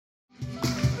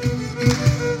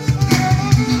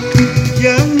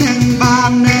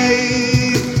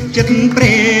ព្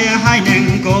រះហើយនឹង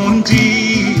កូនជា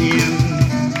ង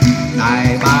តែ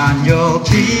បានយក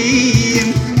ជាង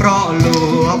ប្រលួ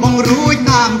បងរួច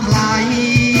តាមថ្លៃ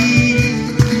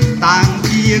តាំង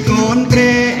ជាកូនព្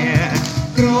រះ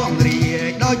ក្រងរា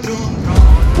ជដោយទ្រង់ទ្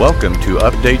រាំ Welcome to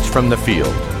Updates from the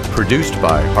Field, produced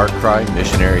by HeartCry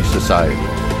Missionary Society.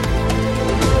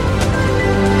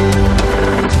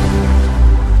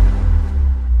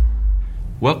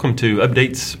 Welcome to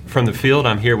Updates from the Field.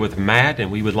 I'm here with Matt, and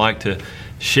we would like to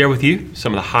share with you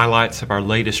some of the highlights of our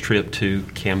latest trip to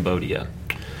Cambodia.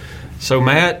 So,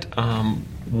 Matt,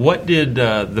 what did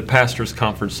the Pastors'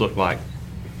 Conference look like?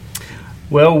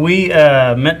 Well, we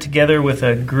met together with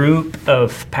a group of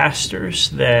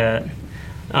pastors that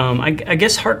I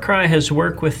guess HeartCry has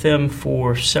worked with them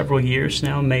for several years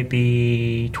now,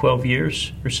 maybe 12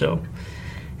 years or so.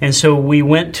 And so we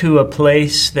went to a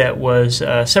place that was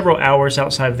several hours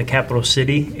outside of the capital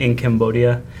city in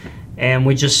Cambodia, and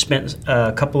we just spent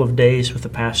a couple of days with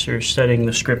the pastors studying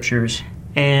the scriptures.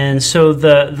 And so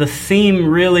the theme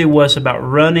really was about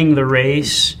running the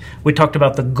race. We talked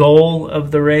about the goal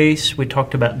of the race. We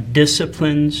talked about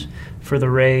disciplines for the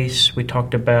race. We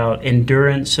talked about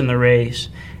endurance in the race.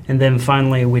 And then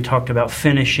finally we talked about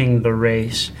finishing the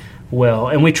race well.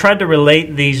 And we tried to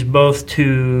relate these both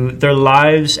to their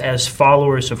lives as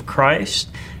followers of Christ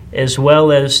as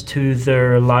well as to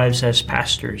their lives as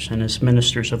pastors and as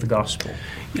ministers of the gospel.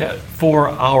 Yeah, for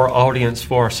our audience,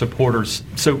 for our supporters,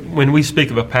 so when we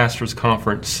speak of a pastor's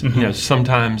conference, you know,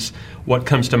 sometimes what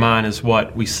comes to mind is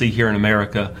what we see here in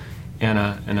America in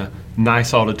a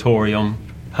nice auditorium,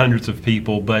 hundreds of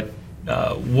people, but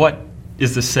what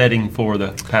is the setting for the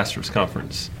pastor's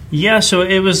conference? Yeah, so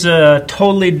it was a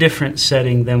totally different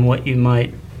setting than what you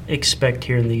might expect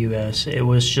here in the U.S. It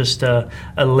was just a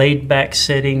laid-back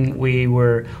setting. We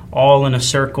were all in a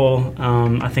circle.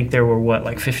 I think there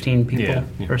were, 15 people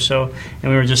or so?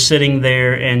 And we were just sitting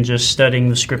there and just studying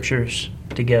the scriptures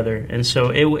together. And so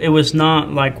it was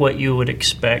not like what you would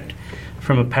expect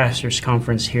from a pastor's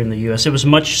conference here in the U.S. It was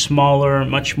much smaller,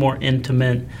 much more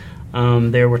intimate.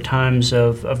 There were times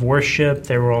of worship.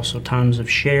 There were also times of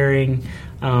sharing.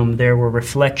 There were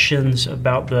reflections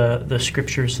about the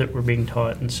scriptures that were being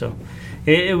taught. And so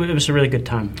it was a really good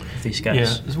time with these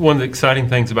guys. Yeah, one of the exciting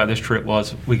things about this trip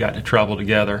was we got to travel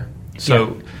together.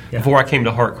 So before I came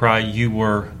to HeartCry, you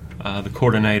were the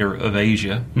coordinator of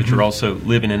Asia, which you're also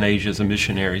living in Asia as a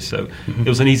missionary. So it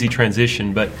was an easy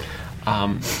transition. But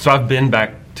so I've been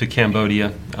back to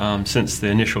Cambodia since the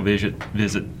initial visit,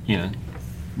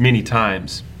 many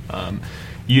times.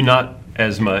 You not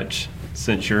as much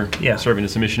since you're serving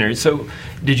as a missionary. So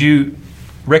did you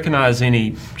recognize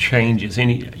any changes,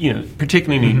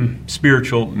 particularly any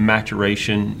spiritual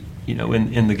maturation,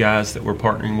 in the guys that we're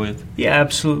partnering with? Yeah,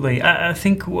 absolutely. I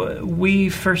think we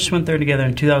first went there together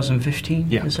in 2015.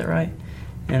 Yeah. Is that right?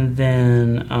 And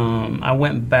then I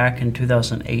went back in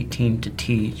 2018 to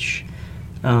teach.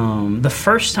 The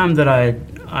first time that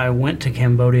I went to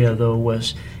Cambodia, though,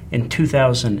 was in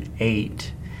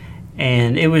 2008.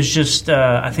 And it was just,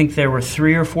 I think there were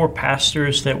 3 or 4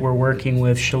 pastors that were working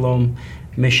with Shalom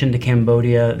Mission to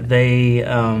Cambodia. They,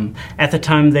 at the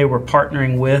time, they were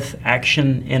partnering with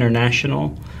Action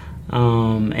International.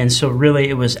 And so really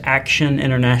it was Action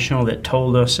International that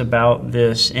told us about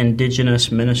this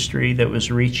indigenous ministry that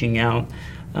was reaching out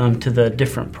to the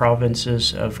different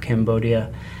provinces of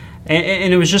Cambodia.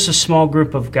 And it was just a small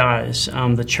group of guys.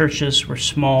 The churches were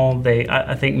small.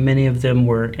 I think many of them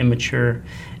were immature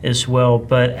as well.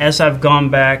 But as I've gone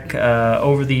back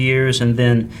over the years, and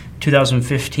then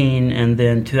 2015, and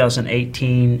then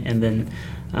 2018, and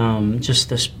then just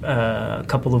this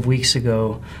couple of weeks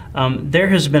ago, there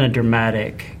has been a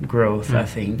dramatic growth, I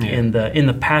think, in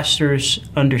the pastors'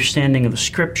 understanding of the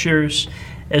scriptures,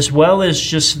 as well as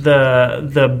just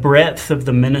the breadth of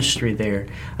the ministry there.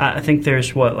 I think there's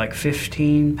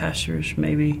 15 pastors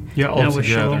maybe? Yeah,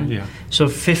 altogether, yeah. So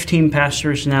 15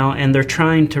 pastors now, and they're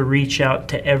trying to reach out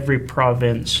to every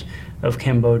province of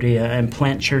Cambodia and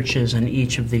plant churches in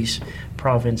each of these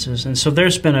provinces. And so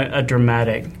there's been a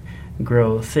dramatic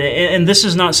growth. And this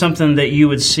is not something that you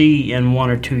would see in 1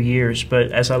 or 2 years,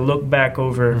 but as I look back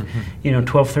over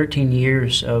 12, 13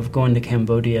 years of going to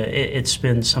Cambodia, it's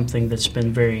been something that's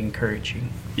been very encouraging.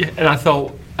 Yeah, and I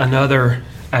thought another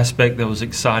aspect that was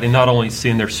exciting, not only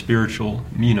seeing their spiritual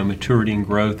maturity and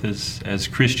growth as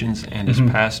Christians and as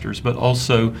pastors, but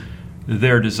also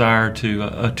their desire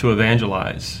to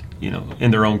evangelize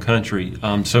in their own country.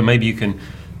 So maybe you can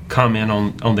comment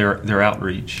on their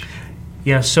outreach.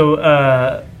 Yeah,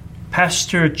 so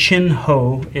Pastor Chin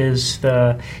Ho is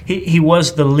he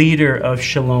was the leader of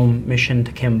Shalom Mission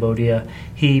to Cambodia.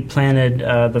 He planted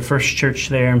the first church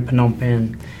there in Phnom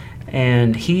Penh,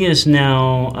 and he is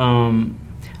now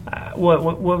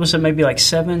what was it? Maybe like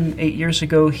 7-8 years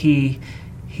ago, he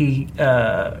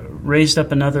raised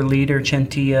up another leader,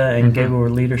 Chentia, and gave over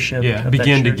leadership. Yeah,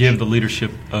 began to give the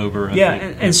leadership over.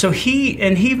 And so he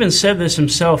even said this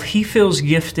himself. He feels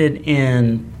gifted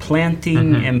in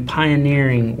planting and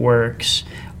pioneering works,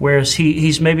 whereas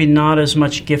he's maybe not as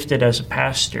much gifted as a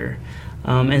pastor.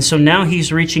 And so now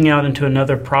he's reaching out into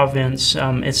another province.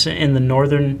 It's in the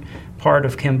northern part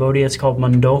of Cambodia. It's called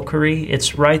Mondulkiri.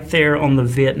 It's right there on the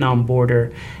Vietnam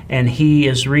border, and he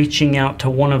is reaching out to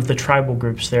one of the tribal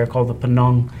groups there called the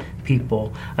Phnong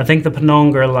people. I think the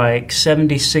Phnong are like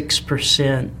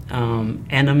 76%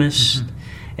 animist,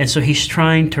 and so he's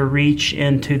trying to reach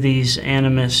into these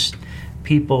animist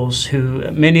peoples who,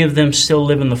 many of them still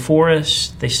live in the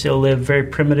forest. They still live very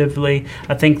primitively.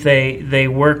 I think they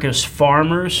work as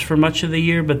farmers for much of the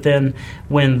year, but then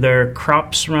when their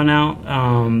crops run out,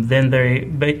 then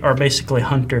they are basically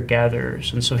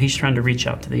hunter-gatherers. And so he's trying to reach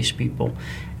out to these people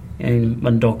in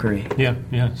Mondulkiri.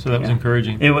 Yeah. So that was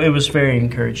encouraging. It was very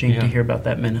encouraging to hear about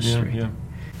that ministry. Yeah.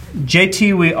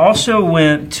 JT, we also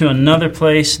went to another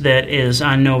place that is,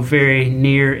 I know, very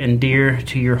near and dear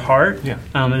to your heart. Yeah.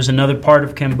 There's another part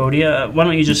of Cambodia. Why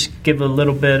don't you just give a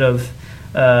little bit of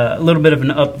an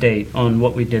update on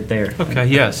what we did there? Okay.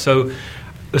 Yeah. So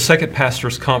the second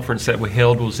pastors' conference that we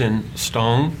held was in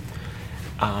Stong.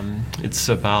 It's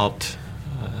about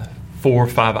 4 or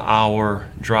 5 hour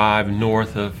drive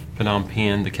north of Phnom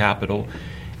Penh, the capital.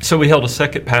 So we held a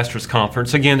second pastors'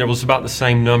 conference. Again, there was about the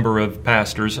same number of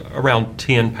pastors, around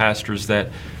 10 pastors that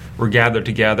were gathered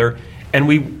together. And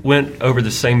we went over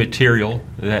the same material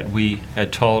that we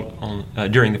had taught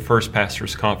during the first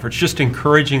pastors' conference, just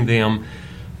encouraging them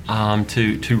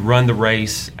to run the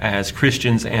race as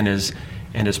Christians and as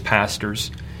pastors.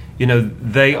 You know,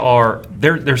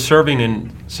 they're serving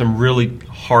in some really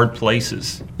hard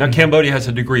places. Now, Cambodia has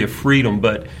a degree of freedom,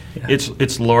 but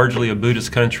it's largely a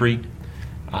Buddhist country.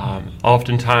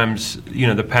 Oftentimes, you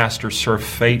know, the pastors serve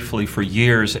faithfully for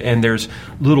years, and there's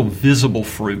little visible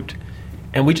fruit.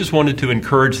 And we just wanted to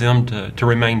encourage them to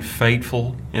remain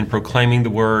faithful in proclaiming the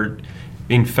word,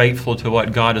 being faithful to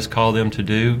what God has called them to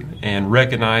do, and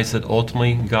recognize that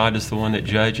ultimately God is the one that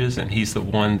judges, and He's the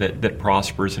one that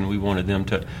prospers, and we wanted them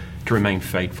to remain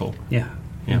faithful. Yeah.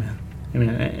 Amen.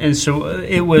 And so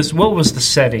what was the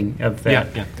setting of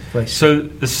that place? So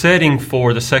the setting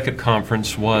for the second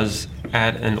conference was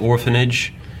at an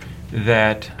orphanage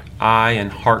that I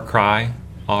and Heart Cry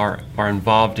are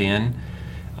involved in.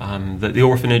 The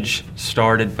orphanage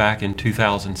started back in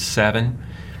 2007.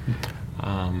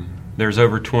 There's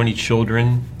over 20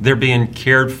 children. They're being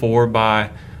cared for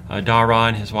by Dara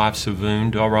and his wife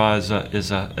Savoon. Dara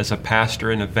is a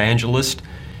pastor and evangelist,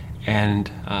 and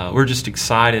we're just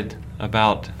excited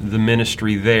about the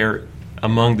ministry there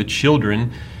among the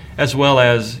children, as well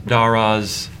as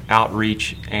Dara's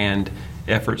outreach and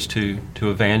efforts to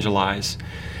evangelize.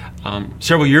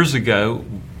 Several years ago,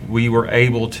 we were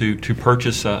able to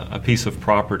purchase a piece of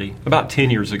property, about 10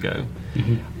 years ago.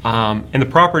 And the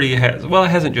property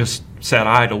hasn't just sat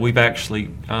idle. We've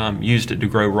actually used it to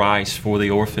grow rice for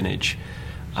the orphanage.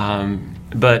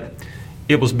 But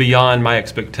it was beyond my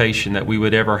expectation that we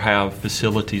would ever have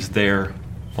facilities there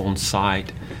on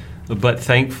site. But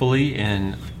thankfully,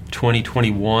 in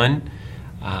 2021,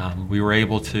 we were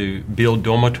able to build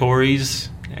dormitories,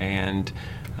 and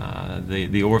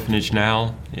the orphanage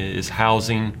now is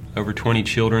housing over 20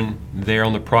 children there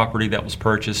on the property that was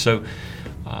purchased. So,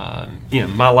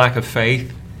 my lack of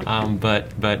faith,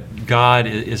 but God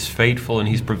is faithful, and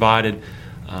He's provided,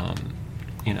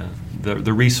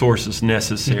 the resources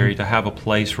necessary to have a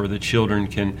place where the children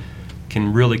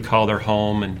can really call their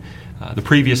home. And the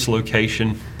previous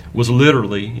location was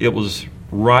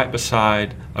right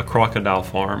beside a crocodile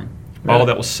farm. Really? All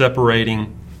that was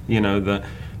separating,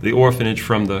 the orphanage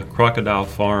from the crocodile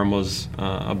farm was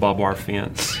a barbed wire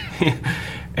fence.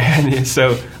 And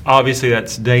so obviously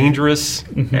that's dangerous,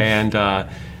 and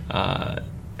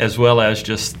as well as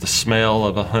just the smell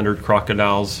of 100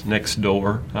 crocodiles next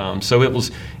door. So it was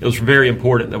very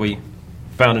important that we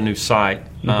found a new site.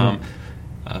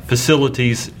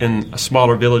 Facilities in a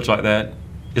smaller village like that,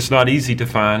 it's not easy to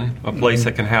find a place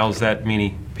that can house that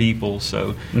many people.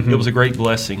 So it was a great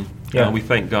blessing. We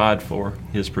thank God for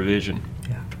His provision.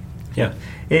 Yeah.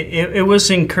 It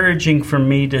was encouraging for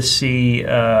me to see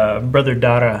Brother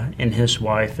Dara and his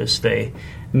wife as they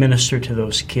minister to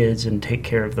those kids and take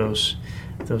care of those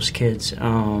those kids.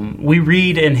 We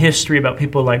read in history about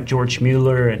people like George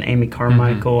Mueller and Amy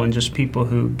Carmichael and just people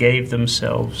who gave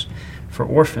themselves for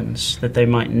orphans, that they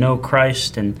might know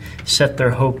Christ and set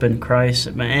their hope in Christ.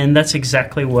 And that's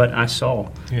exactly what I saw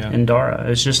in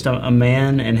Dara. It's just a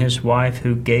man and his wife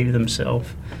who gave themselves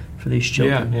for these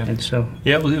children. And so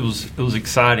it was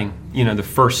exciting. The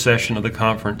first session of the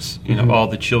conference, all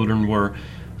the children were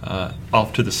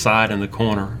off to the side in the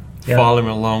corner, following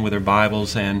along with their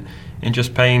Bibles and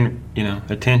just paying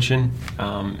attention.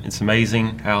 It's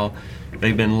amazing how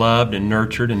they've been loved and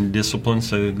nurtured and disciplined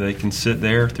so they can sit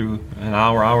there through an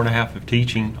hour and a half of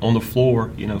teaching on the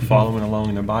floor, following along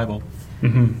in their Bible.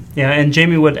 Yeah, and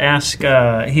Jamie would ask,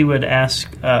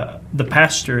 the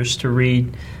pastors to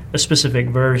read a specific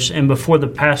verse, and before the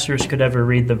pastors could ever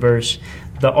read the verse,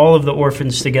 all of the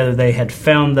orphans together, they had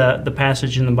found the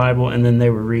passage in the Bible, and then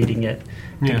they were reading it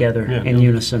together in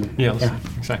unison.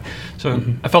 Exactly. So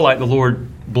I felt like the Lord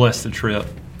blessed the trip.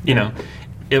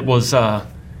 It was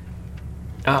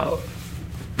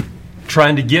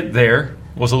trying to get there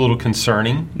was a little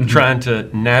concerning. Trying to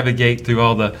navigate through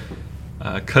all the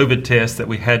COVID tests that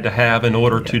we had to have in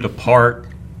order to depart,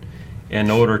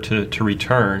 in order to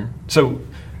return. So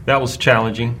that was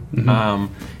challenging.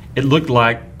 It looked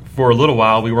like for a little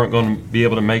while we weren't going to be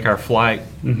able to make our flight,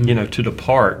 to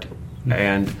depart.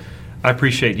 And I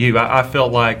appreciate you. I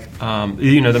felt like,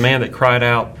 the man that cried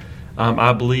out,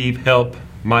 I believe, help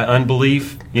my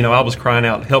unbelief. I was crying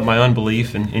out, help my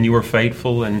unbelief, and you were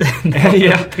faithful. And we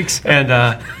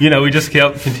just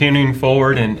kept continuing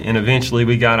forward, and eventually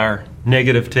we got our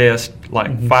negative test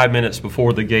like 5 minutes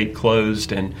before the gate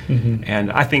closed, and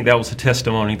I think that was a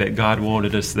testimony that God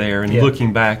wanted us there. And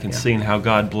looking back and seeing how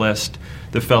God blessed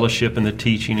the fellowship and the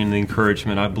teaching and the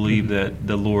encouragement, I believe that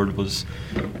the Lord was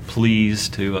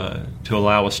pleased to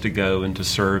allow us to go and to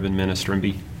serve and minister and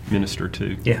be ministered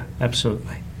to. Yeah,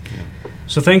 absolutely.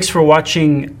 So thanks for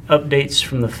watching Updates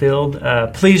from the Field.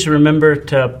 Please remember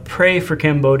to pray for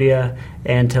Cambodia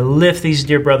and to lift these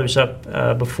dear brothers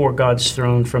up before God's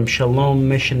throne from Shalom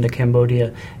Mission to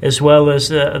Cambodia, as well as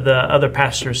the other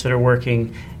pastors that are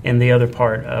working in the other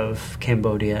part of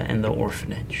Cambodia and the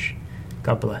orphanage.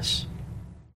 God bless.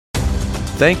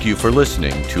 Thank you for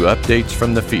listening to Updates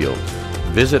from the Field.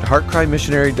 Visit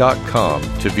heartcrymissionary.com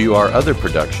to view our other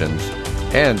productions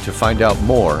and to find out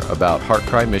more about Heart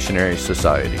Cry Missionary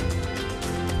Society.